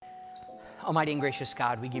Almighty and gracious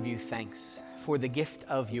God, we give you thanks for the gift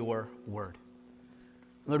of your word.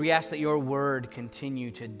 Lord, we ask that your word continue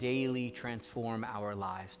to daily transform our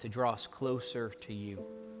lives, to draw us closer to you,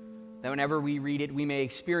 that whenever we read it, we may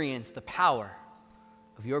experience the power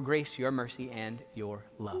of your grace, your mercy, and your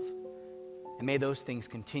love. And may those things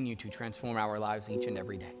continue to transform our lives each and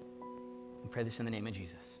every day. We pray this in the name of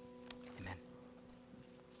Jesus. Amen.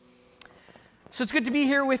 So it's good to be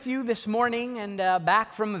here with you this morning and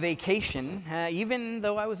back from a vacation. Even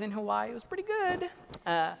though I was in Hawaii, it was pretty good.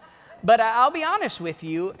 But I'll be honest with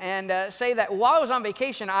you and say that while I was on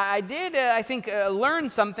vacation, I did, I think, learn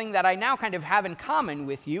something that I now kind of have in common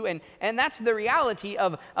with you, and that's the reality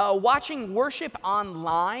of watching worship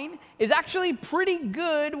online is actually pretty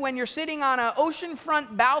good when you're sitting on an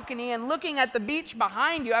oceanfront balcony and looking at the beach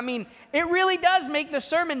behind you. I mean, it really does make the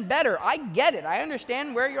sermon better. I get it. I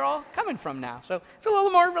understand where you're all coming from now, so I feel a little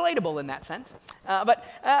more relatable in that sense. But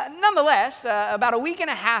nonetheless, about a week and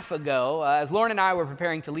a half ago, as Lauren and I were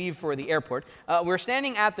preparing to leave for the airport, we're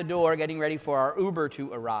standing at the door getting ready for our Uber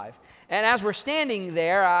to arrive. And as we're standing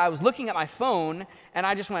there, I was looking at my phone, and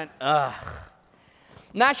I just went, ugh.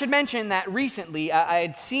 Now, I should mention that recently I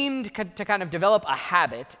had seemed to kind of develop a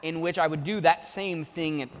habit in which I would do that same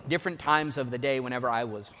thing at different times of the day whenever I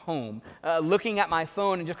was home, looking at my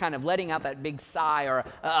phone and just kind of letting out that big sigh or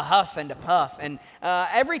a huff and a puff. And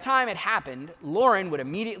every time it happened, Lauren would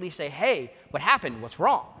immediately say, "Hey, what happened? What's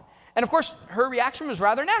wrong?" And of course, her reaction was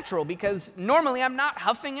rather natural because normally I'm not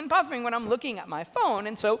huffing and puffing when I'm looking at my phone,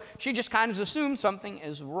 and so she just kind of assumed something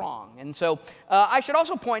is wrong. And so I should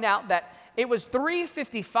also point out that it was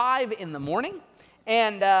 3:55 in the morning,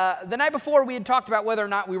 and the night before we had talked about whether or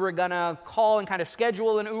not we were going to call and kind of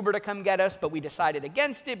schedule an Uber to come get us, but we decided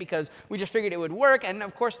against it because we just figured it would work, and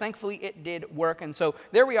of course, thankfully, it did work. And so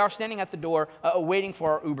there we are standing at the door waiting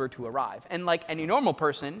for our Uber to arrive. And like any normal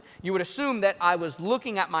person, you would assume that I was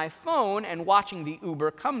looking at my phone and watching the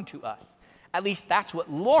Uber come to us. At least that's what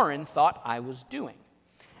Lauren thought I was doing.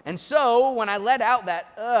 And so when I let out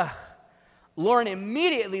that, ugh, Lauren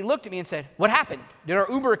immediately looked at me and said, "What happened? Did our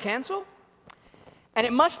Uber cancel?" And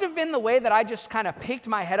it must have been the way that I just kind of picked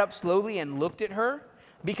my head up slowly and looked at her,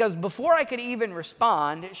 because before I could even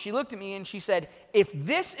respond, she looked at me and she said, "If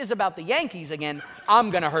this is about the Yankees again, I'm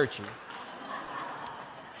going to hurt you."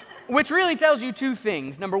 Which really tells you two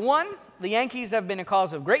things. Number one, the Yankees have been a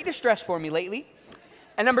cause of great distress for me lately.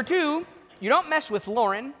 And number two, you don't mess with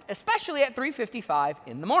Lauren, especially at 3:55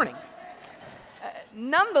 in the morning.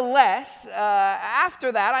 Nonetheless,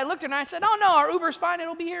 after that, I looked at her and I said, "Oh, no, our Uber's fine.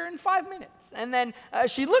 It'll be here in 5 minutes." And then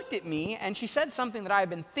she looked at me and she said something that I have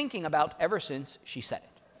been thinking about ever since she said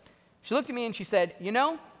it. She looked at me and she said, "You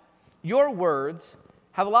know, your words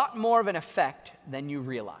have a lot more of an effect than you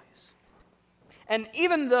realize." And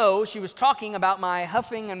even though she was talking about my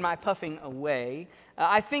huffing and my puffing away,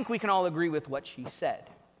 I think we can all agree with what she said,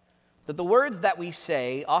 that the words that we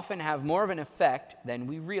say often have more of an effect than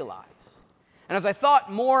we realize. And as I thought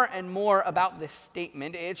more and more about this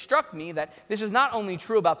statement, it struck me that this is not only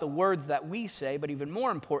true about the words that we say, but even more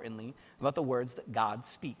importantly, about the words that God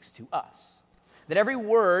speaks to us. That every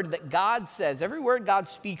word that God says, every word God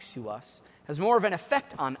speaks to us, has more of an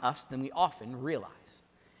effect on us than we often realize.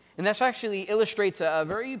 And this actually illustrates a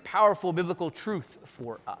very powerful biblical truth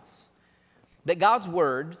for us, that God's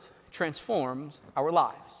words transforms our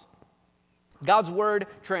lives. God's word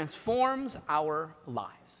transforms our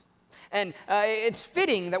lives. And it's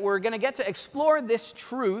fitting that we're going to get to explore this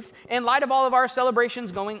truth in light of all of our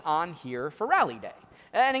celebrations going on here for Rally Day.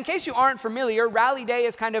 And in case you aren't familiar, Rally Day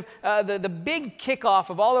is kind of the big kickoff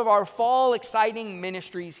of all of our fall exciting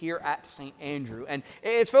ministries here at St. Andrew. And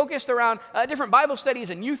it's focused around different Bible studies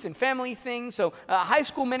and youth and family things. So high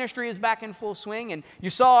school ministry is back in full swing. And you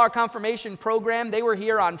saw our confirmation program. They were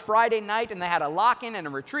here on Friday night and they had a lock-in and a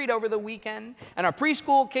retreat over the weekend. And our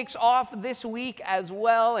preschool kicks off this week as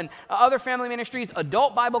well. And other family ministries,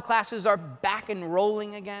 adult Bible classes are back and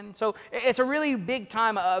rolling again. So it's a really big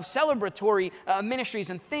time of celebratory ministry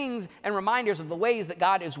and things and reminders of the ways that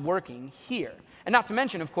God is working here. And not to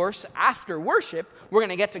mention, of course, after worship, we're going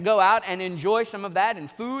to get to go out and enjoy some of that in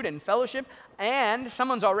food and fellowship. And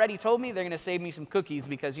someone's already told me they're going to save me some cookies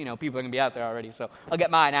because, you know, people are going to be out there already. So I'll get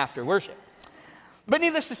mine after worship. But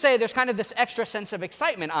needless to say, there's kind of this extra sense of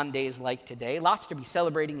excitement on days like today. Lots to be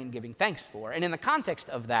celebrating and giving thanks for. And in the context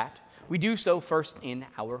of that, we do so first in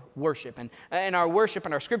our worship. And in our worship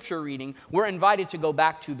and our scripture reading, we're invited to go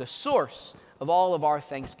back to the source of all of our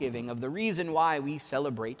thanksgiving, of the reason why we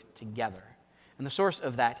celebrate together. And the source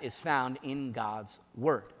of that is found in God's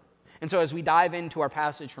Word. And so as we dive into our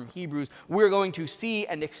passage from Hebrews, we're going to see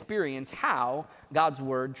and experience how God's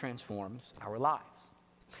Word transforms our lives.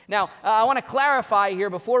 Now, I want to clarify here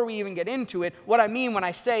before we even get into it what I mean when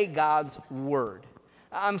I say God's Word.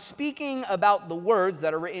 I'm speaking about the words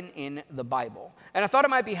that are written in the Bible. And I thought it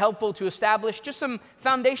might be helpful to establish just some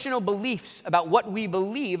foundational beliefs about what we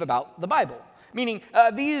believe about the Bible. Meaning,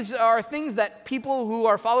 these are things that people who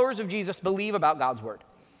are followers of Jesus believe about God's Word.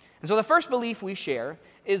 And so the first belief we share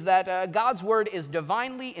is that God's Word is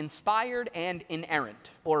divinely inspired and inerrant,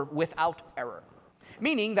 or without error.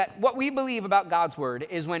 Meaning that what we believe about God's Word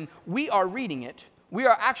is when we are reading it, we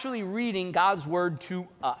are actually reading God's Word to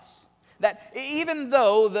us. That even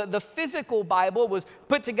though the physical Bible was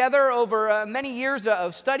put together over many years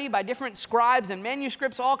of study by different scribes and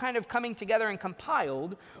manuscripts all kind of coming together and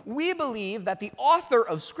compiled, we believe that the author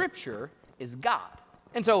of Scripture is God.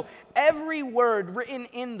 And so every word written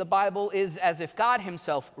in the Bible is as if God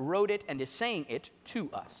himself wrote it and is saying it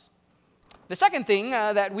to us. The second thing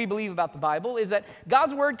that we believe about the Bible is that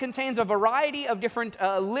God's Word contains a variety of different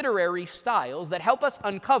literary styles that help us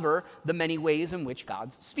uncover the many ways in which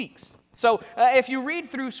God speaks. So if you read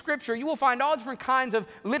through Scripture, you will find all different kinds of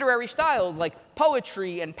literary styles like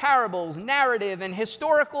poetry and parables, narrative, and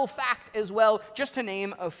historical fact as well, just to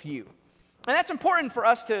name a few. And that's important for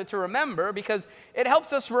us to remember because it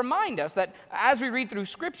helps us remind us that as we read through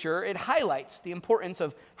Scripture, it highlights the importance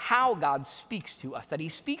of how God speaks to us, that he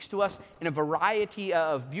speaks to us in a variety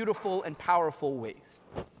of beautiful and powerful ways.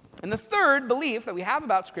 And the third belief that we have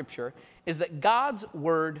about Scripture is that God's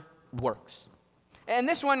Word works. And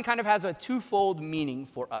this one kind of has a twofold meaning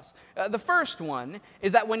for us. The first one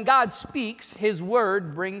is that when God speaks, his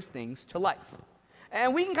word brings things to life.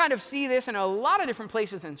 And we can kind of see this in a lot of different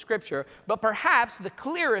places in Scripture, but perhaps the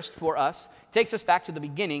clearest for us takes us back to the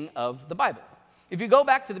beginning of the Bible. If you go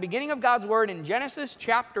back to the beginning of God's Word in Genesis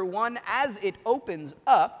chapter 1, as it opens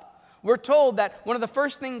up, we're told that one of the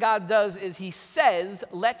first things God does is he says,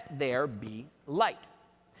 "Let there be light."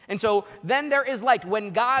 And so then there is light.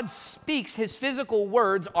 When God speaks, his physical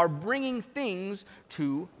words are bringing things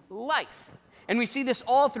to life. And we see this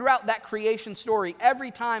all throughout that creation story.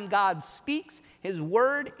 Every time God speaks, his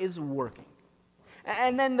word is working.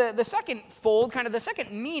 And then the second fold, kind of the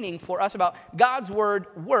second meaning for us about God's word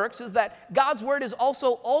works, is that God's word is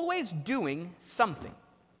also always doing something.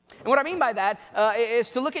 And what I mean by that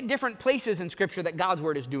is to look at different places in Scripture that God's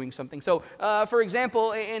Word is doing something. So, for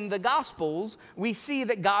example, in the Gospels, we see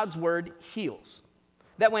that God's Word heals.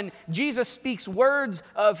 That when Jesus speaks words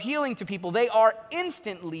of healing to people, they are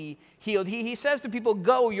instantly healed. He says to people,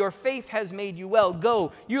 "Go, your faith has made you well.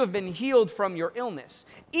 Go, you have been healed from your illness."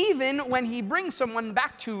 Even when he brings someone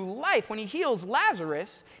back to life, when he heals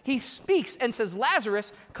Lazarus, he speaks and says,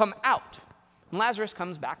 "Lazarus, come out." And Lazarus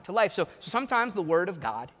comes back to life. So sometimes the Word of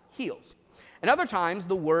God heals. And other times,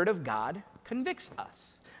 the Word of God convicts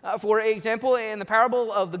us. For example, in the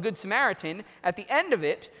parable of the Good Samaritan, at the end of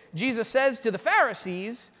it, Jesus says to the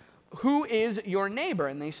Pharisees, "Who is your neighbor?"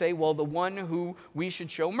 And they say, "Well, the one who we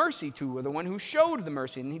should show mercy to, or the one who showed the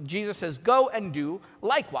mercy." And Jesus says, "Go and do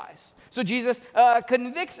likewise." So Jesus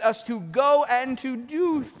convicts us to go and to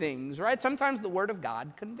do things, right? Sometimes the Word of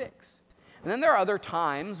God convicts. And then there are other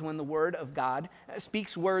times when the Word of God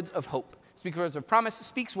speaks words of hope, speaks words of promise,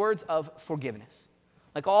 speaks words of forgiveness.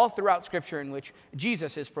 Like all throughout Scripture in which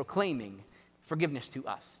Jesus is proclaiming forgiveness to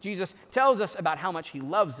us. Jesus tells us about how much he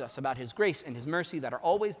loves us, about his grace and his mercy that are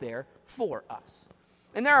always there for us.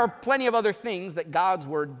 And there are plenty of other things that God's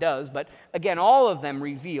Word does, but again, all of them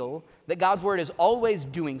reveal that God's Word is always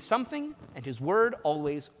doing something and his Word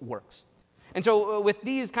always works. And so with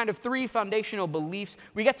these kind of three foundational beliefs,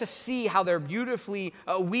 we get to see how they're beautifully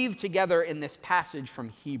weaved together in this passage from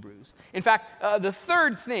Hebrews. In fact, the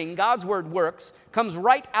third thing, God's Word works, comes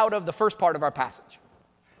right out of the first part of our passage.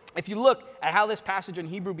 If you look at how this passage in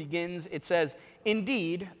Hebrew begins, it says,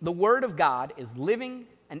 "Indeed, the Word of God is living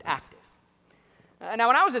and active." Now,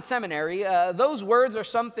 when I was at seminary, those words are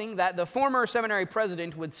something that the former seminary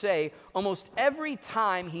president would say almost every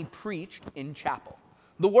time he preached in chapel.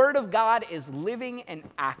 The Word of God is living and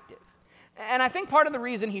active. And I think part of the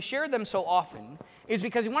reason he shared them so often is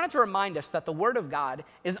because he wanted to remind us that the Word of God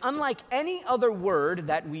is unlike any other word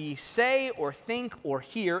that we say or think or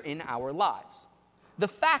hear in our lives. The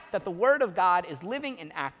fact that the Word of God is living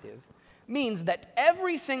and active means that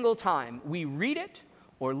every single time we read it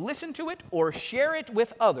or listen to it or share it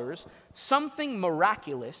with others, something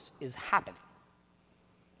miraculous is happening.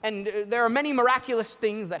 And there are many miraculous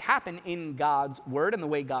things that happen in God's Word and the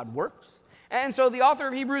way God works. And so the author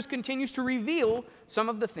of Hebrews continues to reveal some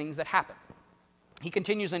of the things that happen. He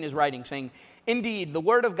continues in his writing saying, "Indeed, the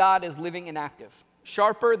Word of God is living and active,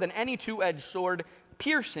 sharper than any two-edged sword,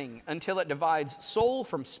 piercing until it divides soul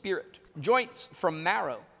from spirit, joints from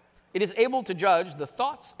marrow. It is able to judge the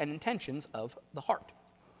thoughts and intentions of the heart.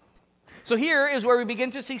 So here is where we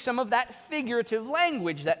begin to see some of that figurative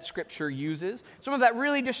language that Scripture uses, some of that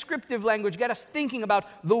really descriptive language, get us thinking about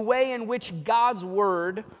the way in which God's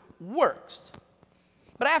Word works.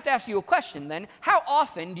 But I have to ask you a question then. How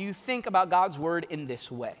often do you think about God's Word in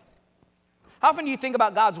this way? How often do you think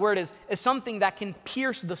about God's Word as something that can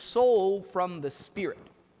pierce the soul from the spirit?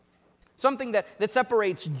 Something that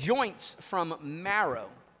separates joints from marrow?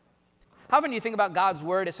 How often do you think about God's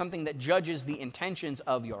Word as something that judges the intentions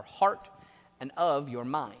of your heart and of your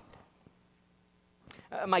mind?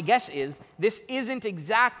 My guess is this isn't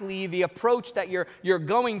exactly the approach that you're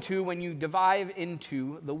going to when you dive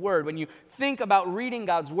into the Word. When you think about reading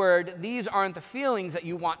God's Word, these aren't the feelings that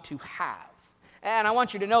you want to have. And I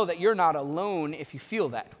want you to know that you're not alone if you feel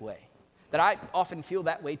that way, that I often feel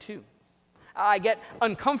that way too. I get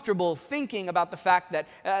uncomfortable thinking about the fact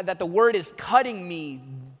that the Word is cutting me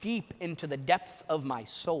deep into the depths of my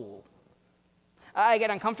soul. I get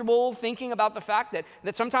uncomfortable thinking about the fact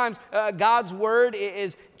that sometimes God's Word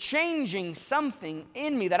is changing something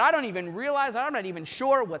in me that I don't even realize, that I'm not even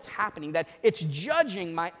sure what's happening, that it's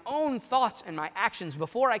judging my own thoughts and my actions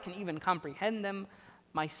before I can even comprehend them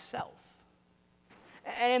myself.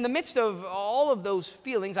 And in the midst of all of those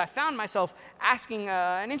feelings, I found myself asking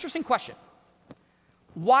an interesting question.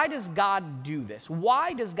 Why does God do this?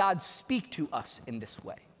 Why does God speak to us in this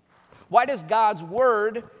way? Why does God's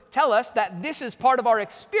Word tell us that this is part of our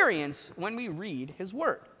experience when we read His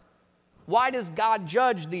Word? Why does God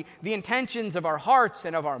judge the intentions of our hearts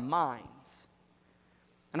and of our minds?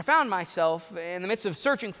 And I found myself, in the midst of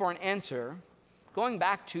searching for an answer, going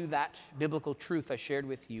back to that biblical truth I shared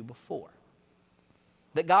with you before,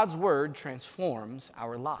 that God's Word transforms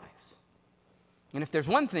our lives. And if there's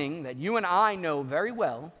one thing that you and I know very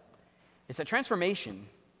well, it's that transformation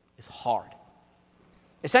is hard.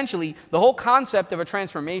 Essentially, the whole concept of a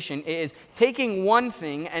transformation is taking one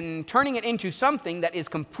thing and turning it into something that is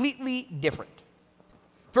completely different.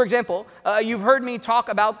 For example, you've heard me talk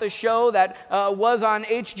about the show that was on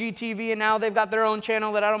HGTV, and now they've got their own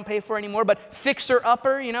channel that I don't pay for anymore, but Fixer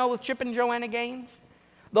Upper, with Chip and Joanna Gaines.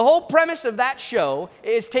 The whole premise of that show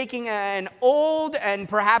is taking an old and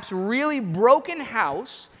perhaps really broken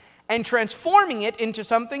house and transforming it into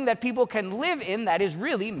something that people can live in that is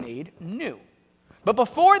really made new. But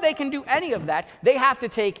before they can do any of that, they have to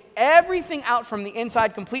take everything out from the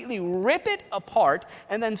inside, completely rip it apart,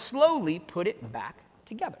 and then slowly put it back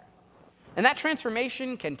together. And that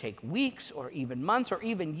transformation can take weeks or even months or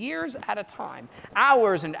even years at a time.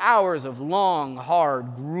 Hours and hours of long,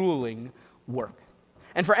 hard, grueling work.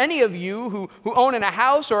 And for any of you who own in a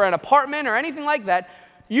house or an apartment or anything like that,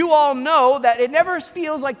 you all know that it never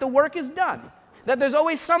feels like the work is done. That there's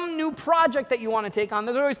always some new project that you want to take on.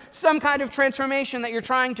 There's always some kind of transformation that you're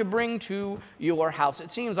trying to bring to your house.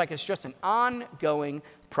 It seems like it's just an ongoing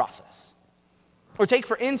process. Or take,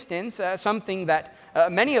 for instance, something that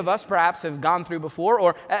many of us perhaps have gone through before,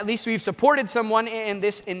 or at least we've supported someone in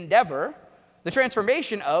this endeavor, the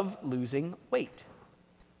transformation of losing weight.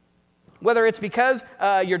 Whether it's because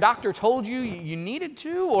your doctor told you needed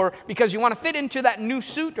to, or because you want to fit into that new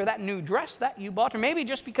suit or that new dress that you bought, or maybe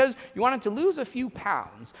just because you wanted to lose a few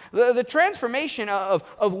pounds. The transformation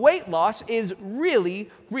of weight loss is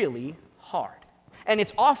really, really hard. And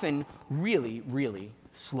it's often really, really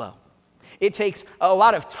slow. It takes a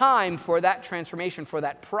lot of time for that transformation, for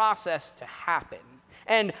that process to happen.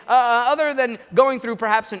 And other than going through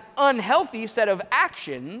perhaps an unhealthy set of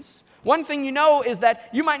actions, one thing you know is that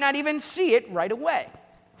you might not even see it right away.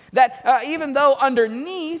 That even though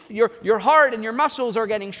underneath your heart and your muscles are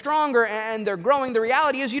getting stronger and they're growing, the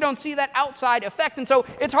reality is you don't see that outside effect. And so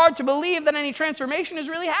it's hard to believe that any transformation is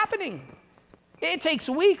really happening. It takes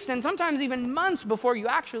weeks and sometimes even months before you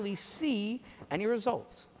actually see any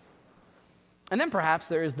results. And then perhaps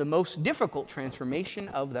there is the most difficult transformation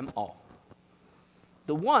of them all.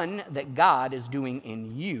 The one that God is doing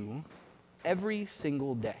in you every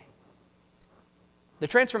single day. The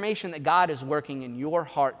transformation that God is working in your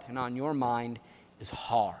heart and on your mind is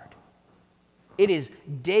hard. It is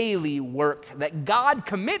daily work that God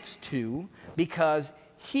commits to because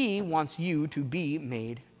He wants you to be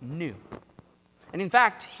made new. And in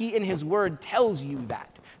fact, He in His Word tells you that.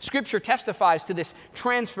 Scripture testifies to this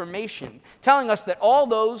transformation, telling us that all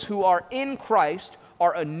those who are in Christ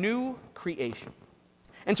are a new creation.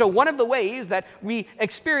 And so one of the ways that we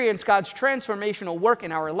experience God's transformational work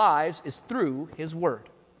in our lives is through His Word.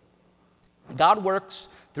 God works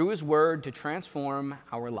through His Word to transform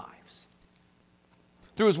our lives.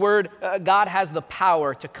 Through His Word, God has the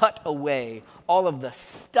power to cut away all of the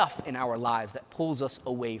stuff in our lives that pulls us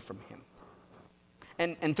away from Him.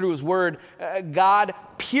 And through his word, God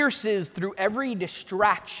pierces through every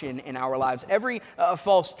distraction in our lives, every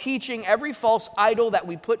false teaching, every false idol that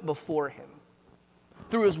we put before him.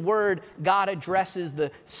 Through his word, God addresses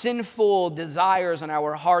the sinful desires in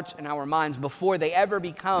our hearts and our minds before they ever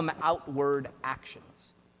become outward actions.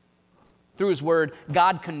 Through his word,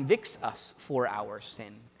 God convicts us for our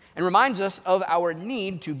sin and reminds us of our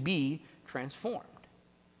need to be transformed.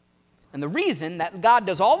 And the reason that God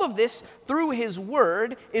does all of this through his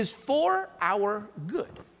word is for our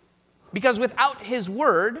good. Because without his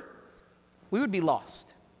word, we would be lost.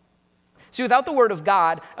 See, without the word of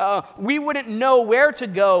God, we wouldn't know where to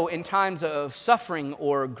go in times of suffering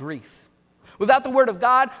or grief. Without the word of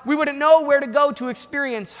God, we wouldn't know where to go to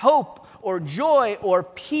experience hope or joy or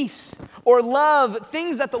peace or love,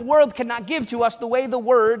 things that the world cannot give to us the way the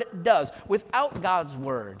word does. Without God's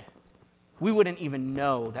word, we wouldn't even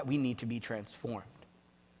know that we need to be transformed.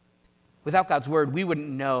 Without God's word, we wouldn't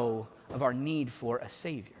know of our need for a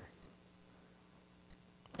Savior.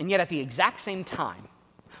 And yet at the exact same time,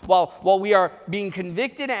 while we are being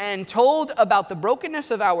convicted and told about the brokenness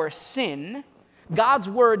of our sin, God's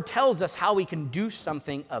word tells us how we can do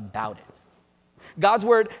something about it. God's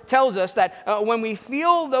word tells us that when we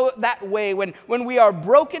feel that way, when we are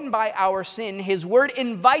broken by our sin, his word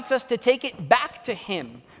invites us to take it back to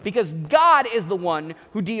him, because God is the one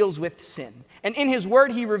who deals with sin. And in his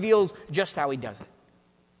word, he reveals just how he does it.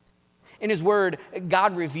 In his word,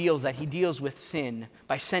 God reveals that he deals with sin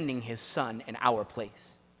by sending his son in our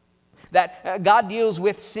place. That God deals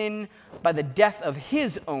with sin by the death of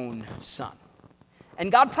his own son.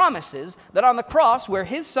 And God promises that on the cross where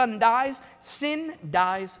his son dies, sin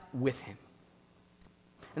dies with him.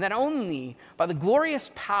 And that only by the glorious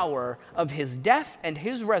power of his death and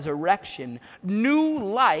his resurrection, new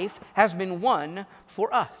life has been won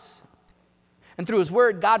for us. And through his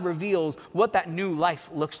word, God reveals what that new life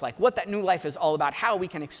looks like, what that new life is all about, how we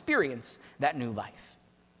can experience that new life.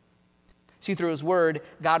 See, through his word,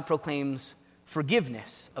 God proclaims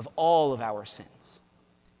forgiveness of all of our sins.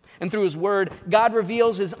 And through his word, God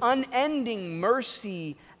reveals his unending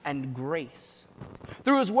mercy and grace.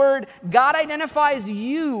 Through his word, God identifies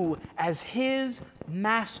you as his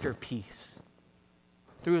masterpiece.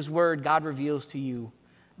 Through his word, God reveals to you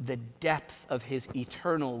the depth of his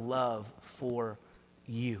eternal love for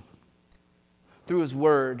you. Through his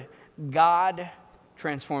word, God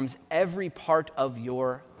transforms every part of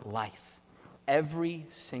your life. Every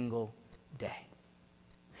single day.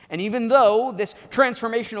 And even though this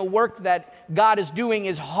transformational work that God is doing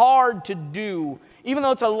is hard to do, even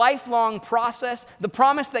though it's a lifelong process, the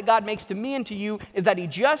promise that God makes to me and to you is that he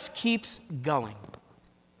just keeps going.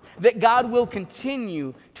 That God will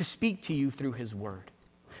continue to speak to you through his word.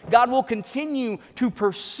 God will continue to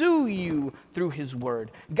pursue you through his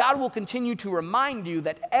word. God will continue to remind you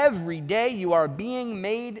that every day you are being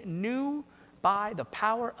made new by the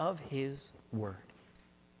power of his word.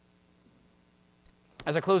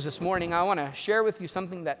 As I close this morning, I want to share with you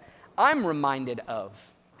something that I'm reminded of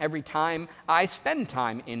every time I spend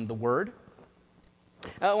time in the Word.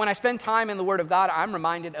 When I spend time in the Word of God, I'm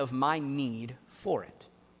reminded of my need for it.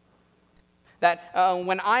 That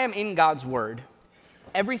when I am in God's Word,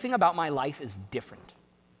 everything about my life is different.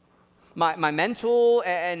 My mental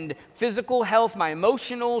and physical health, my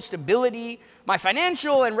emotional stability, my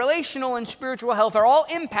financial and relational and spiritual health are all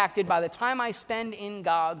impacted by the time I spend in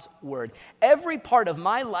God's Word. Every part of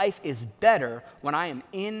my life is better when I am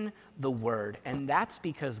in the Word, and that's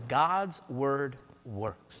because God's Word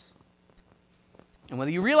works. And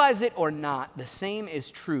whether you realize it or not, the same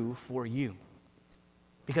is true for you.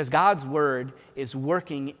 Because God's Word is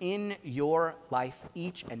working in your life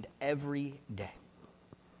each and every day.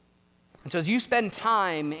 And so as you spend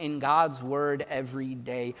time in God's Word every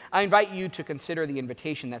day, I invite you to consider the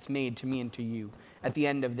invitation that's made to me and to you at the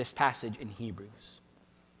end of this passage in Hebrews.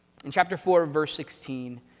 In chapter 4, verse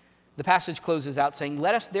 16, the passage closes out saying,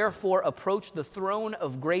 "Let us therefore approach the throne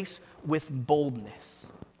of grace with boldness,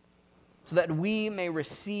 so that we may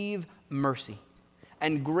receive mercy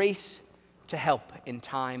and grace to help in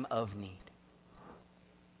time of need."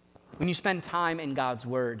 When you spend time in God's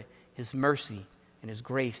Word, his mercy and his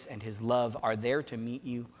grace and his love are there to meet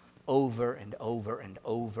you over and over and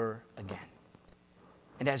over again.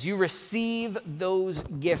 And as you receive those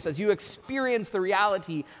gifts, as you experience the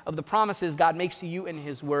reality of the promises God makes to you in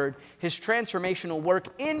his word, his transformational work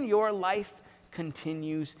in your life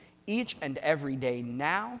continues each and every day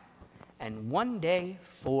now and one day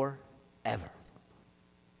forever.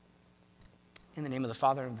 In the name of the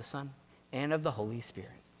Father, and of the Son, and of the Holy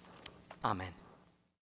Spirit. Amen.